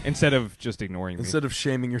 Yeah. instead of just ignoring me. Instead of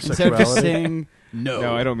shaming your Instead of sexuality. just saying no.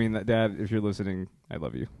 No, I don't mean that, Dad. If you're listening, I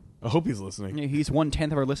love you. I hope he's listening. Yeah, he's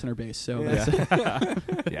 1/10 of our listener base, so Yeah.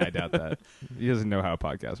 that's Yeah, I doubt that. He doesn't know how a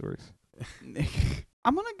podcast works.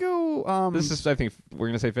 I'm gonna go. This is, I think, we're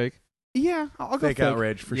gonna say fake. Yeah, I'll go Fake fake.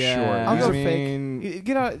 outrage for Yeah. sure. I'll go I mean-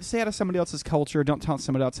 fake. Say out of somebody else's culture. Don't tell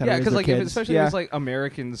somebody else how to Yeah, raise because their like, kids. especially yeah. if it's like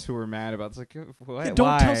Americans who are mad about. It's like, why? Yeah,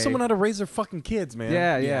 don't tell someone how to raise their fucking kids, man.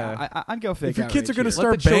 Yeah. I'd go fake. If your kids are gonna outrage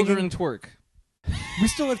start Let the banging- children twerk. We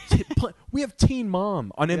still have we have Teen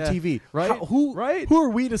Mom on MTV, right? Who Right? Who are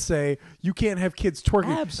we to say you can't have kids twerking?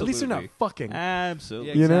 At least they're not Absolutely. fucking. here. Absolutely.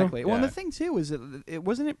 Yeah, You know? exactly. Well, and Yeah. the thing too is that it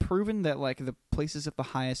wasn't it proven that like the places with the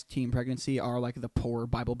highest teen pregnancy are like the poor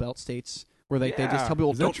Bible Belt states where they just tell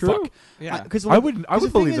people Is that don't true? fuck. Yeah. Because I would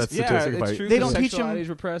believe that Yeah, statistic. it's true. They don't teach teach 'em- sexuality is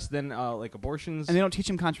repressed. Then like abortions, and they don't teach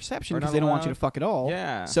them contraception Are because not they don't want you allowed. to fuck at all.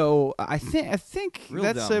 Yeah. So I think Real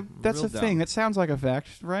that's dumb. a Real thing. dumb. That sounds like a fact,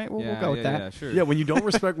 right? We'll go with that. Yeah, sure. Yeah, when you don't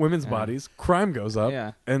respect women's Yeah. bodies, crime goes up,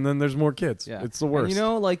 Yeah. and then there's more kids. Yeah. It's the worst.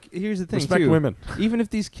 And like here's the thing. Respect too. women. Even if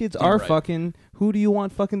these kids You're are right. fucking, who do you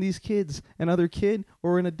want fucking these kids? Another kid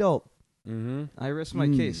or an adult? Mm-hmm. I rest my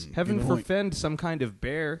case. Heaven good point. forfend some kind of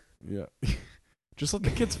bear. Yeah. Just let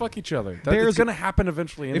the kids fuck each other. Bears- It's going to happen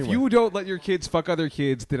eventually anyway. If you don't let your kids fuck other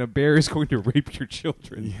kids, then a bear is going to rape your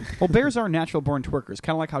children. Well, bears are natural born twerkers,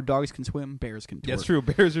 kind of like how dogs can swim. Bears can twerk. That's true.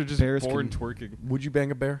 Bears are just Bears born can- twerking. Would you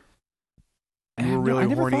bang a bear? I You were have no- really I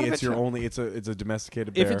never horny. thought of It's it, your so- only. It's a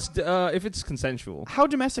domesticated bear. If it's consensual. How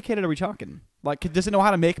domesticated are we talking? Like, does it know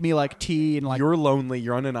how to make me like tea and like? You're lonely.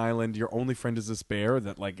 You're on an island. Your only friend is this bear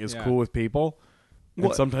that like is Yeah. cool with people, and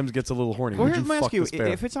What- sometimes gets a little horny. Well, Would here, you let me fuck ask you: this bear?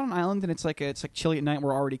 if it's on an island and it's like chilly at night,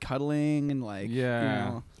 we're already cuddling and like, Yeah.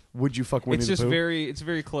 you know, Would you fuck Winnie It's the just Pooh? it's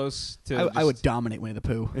very close to. I would dominate Winnie the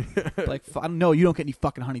Pooh. Like, I don't know, you don't get any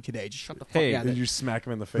fucking honey today. Just shut the fuck Hey, out. Did you smack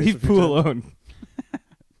him in the face? leave a few poo times? alone.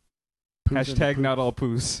 Poos in Hashtag poo. not all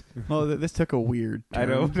poos. Well, this took a weird turn. I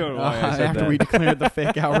don't know why I said after that. we declared the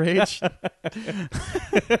fake outrage.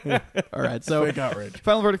 All right, so Fake outrage.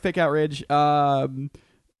 final verdict, fake outrage.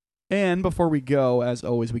 And before we go, as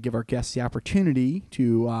always, we give our guests the opportunity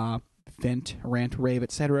to vent, rant, rave,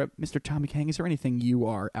 etc. Mr. Tommy Kang, is there anything you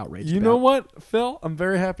are outraged You about? know what, Phil? I'm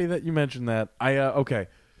very happy that you mentioned that. Okay.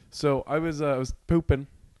 So I was pooping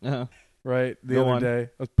Uh-huh. right the Go other on. day. I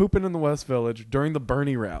was pooping in the West Village during the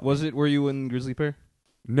Bernie rally. Were you in Grizzly Bear?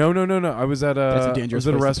 No. I was at That's a I dangerous was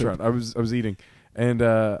at a place to restaurant. I was eating, and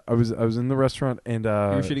I was in the restaurant, and you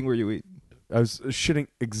were shitting where you eat. I was shitting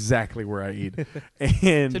exactly where I eat, It's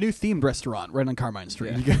and a new themed restaurant right on Carmine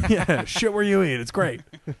Street. yeah, shit where you eat. It's great.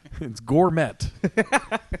 It's gourmet,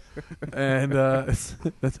 and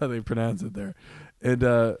that's how they pronounce it there. And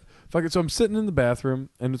fuck it. So I'm sitting in the bathroom,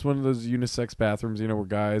 and it's one of those unisex bathrooms, where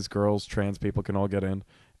guys, girls, trans people can all get in.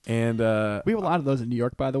 And We have a lot of those in New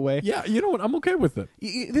York, by the way. yeah, you know what? I'm okay with it.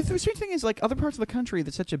 The strange thing is, like, other parts of the country,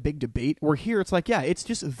 that's such a big debate. Where here, it's like, yeah, it's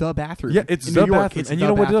just the bathroom. Yeah, it's in the New York, bathroom, it's and the you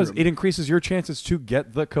know what it does? bathroom. It increases your chances to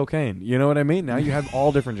get the cocaine. You know what I mean? Now you have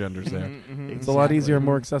all different genders there. It's a lot Exactly. easier and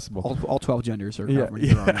more accessible. all 12 genders are Yeah, covered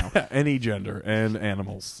here on now. any gender and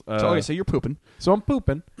animals. So, okay, so you're pooping. So I'm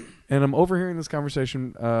pooping, and I'm overhearing this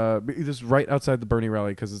conversation. This is right outside the Bernie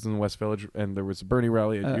rally because it's in the West Village, and there was a Bernie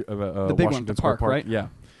rally at the big one, Washington the Square park, right? Yeah,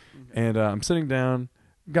 and I'm sitting down,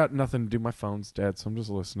 got nothing to do. My phone's dead, so I'm just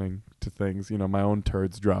listening to things. My own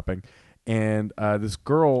turds dropping, and this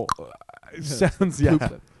girl sounds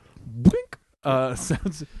blink.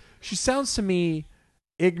 She sounds to me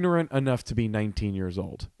ignorant enough to be 19 years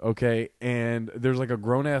old. Okay, and there's like a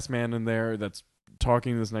grown ass man in there that's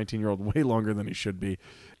talking to this 19-year-old way longer than he should be,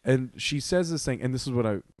 and she says this thing, and this is what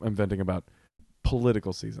I'm venting about.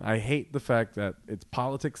 Political season. I hate the fact that it's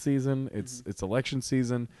politics season. It's election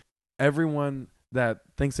season. Everyone that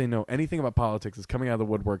thinks they know anything about politics is coming out of the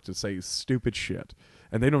woodwork to say stupid shit,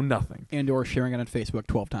 and they know nothing. And or sharing it on Facebook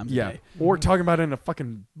 12 times a day. Or talking about it in a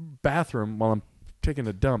fucking bathroom while I'm taking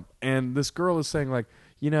a dump. And this girl is saying like,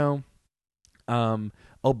 Obama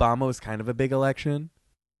was kind of a big election.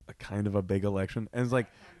 And it's like,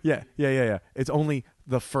 yeah. It's only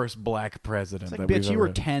the first black president. It's like, that bitch, we've you ever were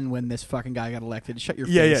had. 10 when this fucking guy got elected. Shut your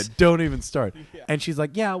Yeah, face. don't even start. And she's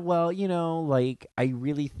like, yeah, well, I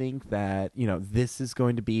really think that, this is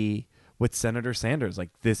going to be with Senator Sanders. Like,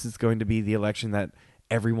 this is going to be the election that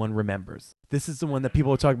everyone remembers. This is the one that people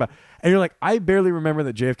will talk about. And you're like, I barely remember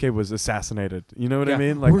that JFK was assassinated. You know what I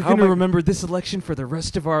mean? Like, we're how gonna am I- remember this election for the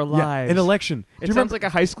rest of our lives. an election. It sounds like a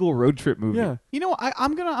high school road trip movie. Yeah. You know,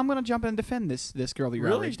 I'm gonna jump in and defend this girl that you're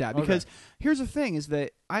Really? outraged at, Okay. because here's the thing: is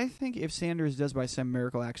that I think if Sanders does by some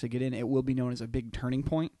miracle actually get in, it will be known as a big turning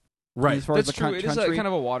point. Right. As far That's as the true. It is country. kind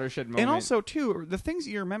of a watershed moment. And also, too, the things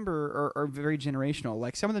that you remember are very generational.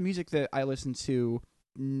 Like some of the music that I listened to,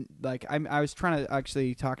 like I was trying to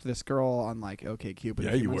actually talk to this girl on like OK Cuban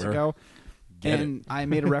Yeah, a few you months were. ago, Get and I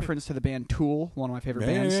made a reference to the band Tool, one of my favorite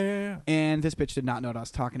bands. Yeah. And this bitch did not know what I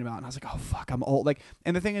was talking about, and I was like, "Oh fuck, I'm old." Like,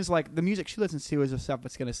 and the thing is, like, the music she listens to is the stuff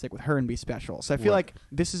that's gonna stick with her and be special. So I feel Right. like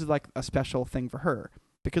this is like a special thing for her,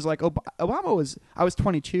 because like Obama was, I was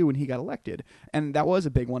 22 when he got elected, and that was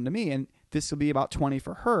a big one to me. And this will be about 20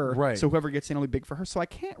 for her, Right. So whoever gets in will be big for her. So I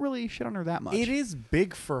can't really shit on her that much. It is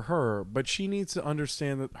big for her, but she needs to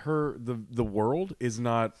understand that the world is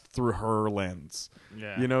not through her lens.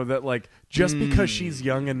 Yeah. That like just because she's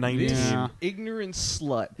young and 19. Yeah. Ignorant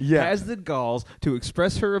slut Yeah. has the galls to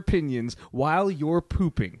express her opinions while you're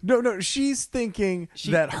pooping. No, she's thinking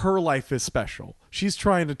that her life is special. She's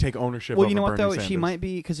trying to take ownership Well, over you know what, Bernie though? Sanders. She might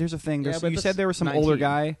be, because here's the thing. Yeah, but You that's said there was some 19. older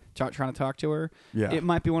guy trying to talk to her. Yeah. It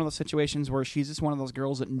might be one of those situations where she's just one of those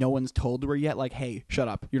girls that no one's told to her yet, like, hey, shut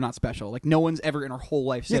up. You're not special. Like, no one's ever in her whole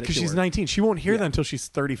life said Yeah, it because to she's her. 19. She won't hear that until she's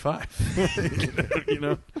 35. You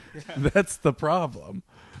know? That's the problem.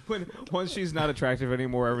 Once she's not attractive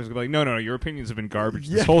anymore, everyone's gonna be like, no, your opinions have been garbage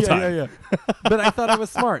Yeah, this whole time. Yeah. But I thought I was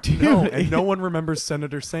smart. No, and no one remembers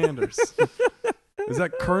Senator Sanders. Is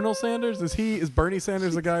that Colonel Sanders? Is Bernie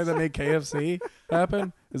Sanders the guy that made KFC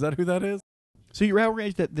happen? Is that who that is? So you're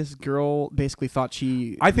outraged that this girl basically thought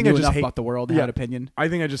she I think knew I just enough hate- about the world and yeah. had opinion. I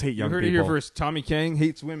think I just hate You young heard people. it here first. Tommy Kang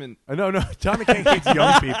hates women. No. Tommy Kang hates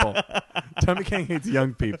young people. Tommy Kang hates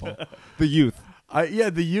young people. The youth.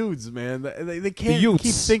 The youths, man. They can't youths.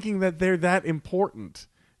 keep thinking that they're that important.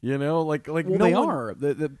 You know, like Well, no they one- are.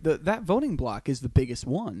 That voting block is the biggest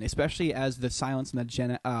one, especially as the silence and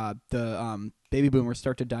the baby boomers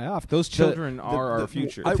start to die off. Those children are our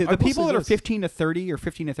future. I The will people say that are this. 15 to 30 or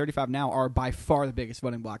 15 to 35 now are by far the biggest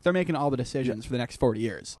voting block. They're making all the decisions for the next 40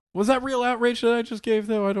 years. Was that real outrage that I just gave,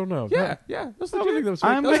 though? I don't know. Yeah. That's I don't legit. think that was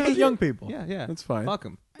I'm I hate legit. young people. Yeah. That's fine. Fuck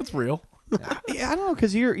them. That's real. Yeah, I don't know,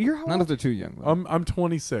 because you're how Not old? if they're too young. Though. I'm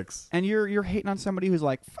 26. And you're hating on somebody who's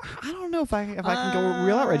like, I don't know if I can go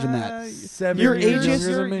real outrage in that. 7 Your years age is-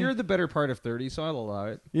 younger than me. You're the better part of 30, so I'll allow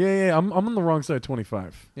it. Yeah. I'm on the wrong side.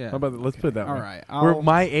 25. Yeah. How about that? Let's put it that All way. right. Where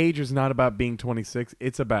my age is not about being 26.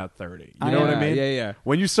 It's about 30. You know what I mean? Yeah.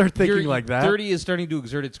 When you start thinking You're- like that, 30 is starting to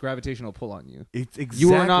exert its gravitational pull on you. it's exactly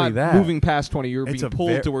You are not that. moving past 20. You're It's being a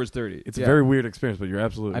pulled ver- towards 30. It's Yeah. a very weird experience, but you're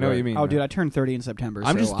absolutely I know right. what you mean. Oh, dude, I turned 30 in September.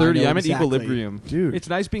 I'm so just I 30. know I'm exactly. at equilibrium. Dude. It's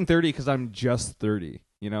nice being 30 because I'm just 30,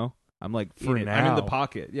 you know? I'm like For in it. I'm in the now.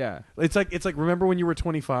 pocket. Yeah. It's like remember when you were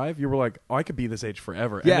 25, you were like, "Oh, I could be this age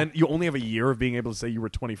forever." Yeah. And then you only have a year of being able to say you were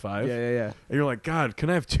 25. Yeah. And you're like, "God, can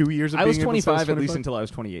I have 2 years of I being was able to say I 25 at least 25? until I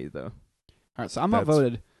was 28, though. All right, so I'm That's-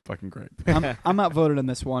 outvoted. Fucking great. I'm outvoted on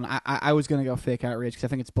this one. I was going to go fake outrage because I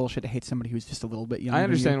think it's bullshit to hate somebody who's just a little bit younger. I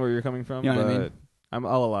understand where you're coming from, You know what I but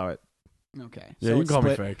mean? I'll allow it. Okay. Yeah, so you it's can call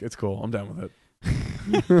me split. fake. It's cool. I'm down with it.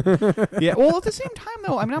 Yeah, well, at the same time,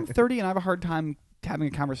 though, I mean, I'm 30 and I have a hard time having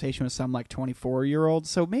a conversation with some like 24-year-old.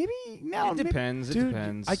 So maybe It depends. It Dude,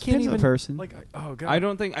 depends. I can't Depends on even the person. like. Oh god.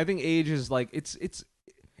 I think age is like it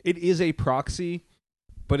is a proxy,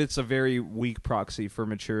 but it's a very weak proxy for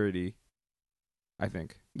maturity. I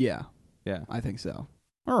think. Yeah, Yeah. I think so.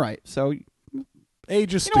 All right, so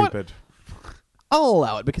Age is You know what? stupid. I'll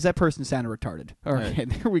allow it because that person sounded retarded. All right,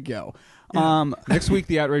 there we go. Next week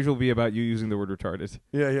the outrage will be about you using the word retarded.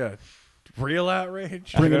 Yeah. Real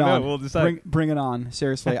outrage. Bring I it don't know. on. We'll decide. Bring it on.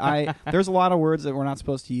 Seriously, there's a lot of words that we're not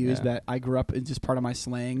supposed to use Yeah. that I grew up in just part of my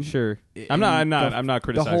slang. Sure. And I'm not The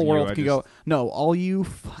criticizing whole world you. I can just- go. No, all you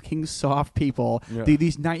fucking soft people. Yeah.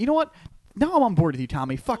 These you know what? Now I'm on board with you,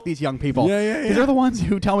 Tommy. Fuck these young people. Yeah. Because they're the ones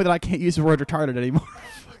who tell me that I can't use the word retarded anymore.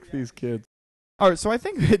 These kids. All right, so I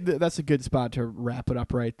think that's a good spot to wrap it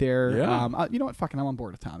up right there. Yeah. You know what? Fucking, I'm on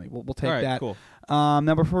board with Tommy. We'll take All right, that. cool.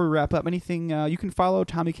 Now, before we wrap up, anything you can follow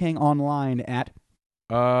Tommy Kang online at.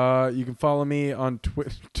 You can follow me on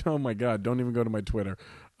Twitter. Oh my god! Don't even go to my Twitter.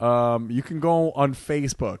 You can go on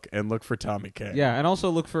Facebook and look for Tommy Kang. Yeah, and also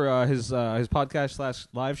look for his podcast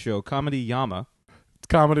 / live show, Comedy Yama. It's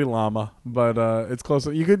Comedy Llama, but it's close.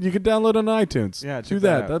 You could download it on iTunes. Yeah, do check that.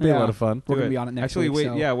 that out. That'd be a lot of fun. We're Do going to it. be on it next Actually, week.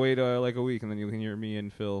 wait like a week, and then you can hear me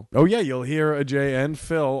and Phil. Oh yeah, you'll hear Ajay and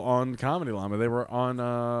Phil on Comedy Llama. They were on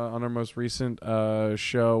our most recent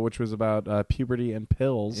show, which was about puberty and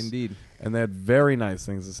pills. Indeed. And they had very nice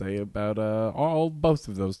things to say about both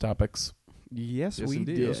of those topics. Yes, we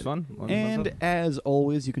indeed. did. It was fun. And as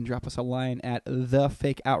always, you can drop us a line at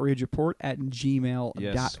thefakeoutragereport@gmail.com.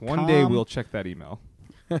 yes, one day we'll check that email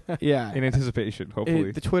Yeah. in anticipation.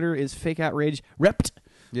 Hopefully, The Twitter is fakeoutragerept,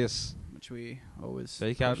 yes. which we always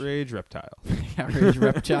Fake outrage reptile. outrage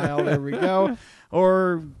reptile. There we go.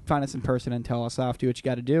 Or find us in person and tell us off. Do what you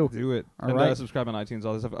got to do. Do it. All and right. subscribe on iTunes.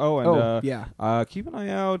 All this stuff. Oh, and yeah. keep an eye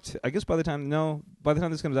out. I guess by the time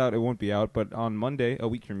this comes out, it won't be out. But on Monday, a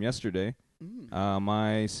week from yesterday,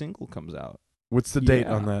 my single comes out. What's the date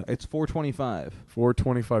Yeah. on that? It's 4/25.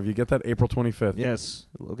 4/25. You get that April 25th. Yes,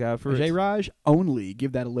 look out for J it. Raj only.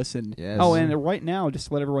 Give that a listen. Yes. Oh, and right now, just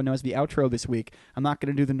to let everyone know, as the outro this week, I'm not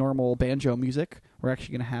going to do the normal banjo music. We're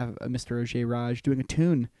actually going to have Mr. J Raj doing a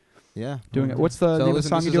tune. Yeah, Doing it. What's the name of the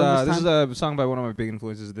song you're doing this This is time? a song by one of my big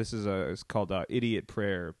influences. This is it's called "Idiot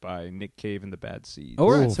Prayer" by Nick Cave and the Bad Seeds. All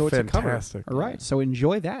right, Ooh, so it's a cover. fantastic. All right, so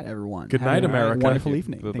enjoy that, everyone. Good Have night, a America. Wonderful Thank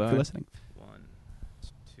you. evening. Thank you Bye-bye. for listening.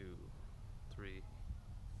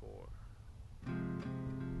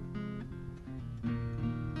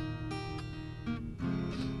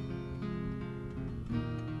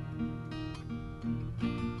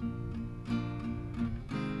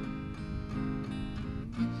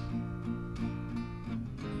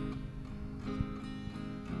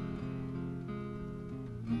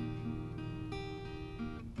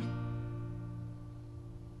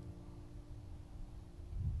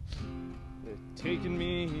 taken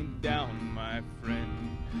me down, my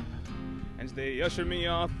friend. And as they usher me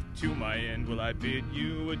off to my end, will I bid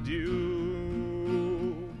you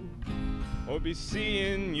adieu, or be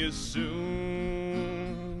seeing you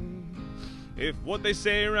soon? If what they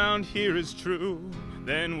say around here is true,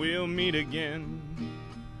 then we'll meet again,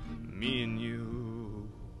 me and you.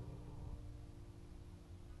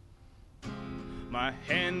 My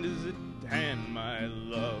hand is at hand, my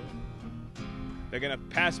love. They're gonna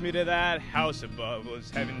pass me to that house above.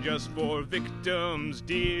 Was heaven just for victims,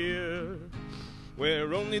 dear,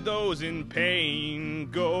 where only those in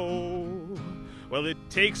pain go? Well, it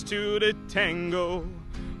takes two to tango.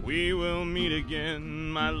 We will meet again,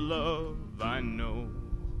 my love, I know.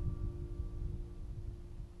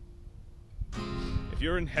 If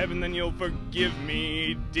you're in heaven, then you'll forgive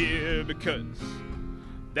me, dear, because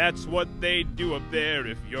that's what they do up there.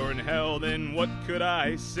 If you're in hell, then what could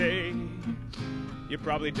I say? You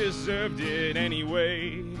probably deserved it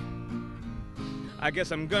anyway. I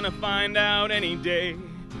guess I'm gonna find out any day,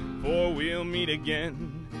 for we'll meet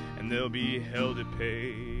again, and there'll be hell to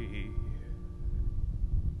pay.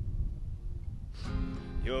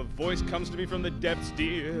 Your voice comes to me from the depths,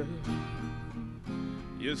 dear.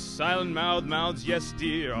 Your silent mouths, yes,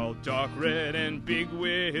 dear, all dark red and big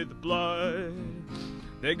with blood.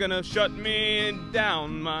 They're gonna shut me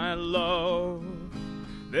down, my love.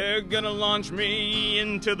 They're gonna launch me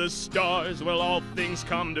into the stars. Well, all things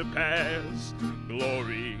come to pass.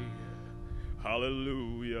 Glory,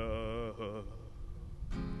 hallelujah.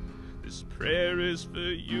 This prayer is for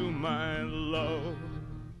you, my love.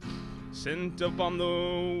 Sent up on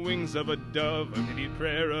the wings of a dove, a pity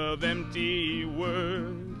prayer of empty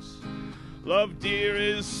words. Love, dear,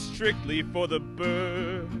 is strictly for the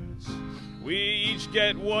birds. We each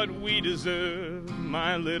get what we deserve,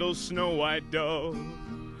 my little snow white dove.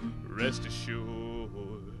 Rest assured.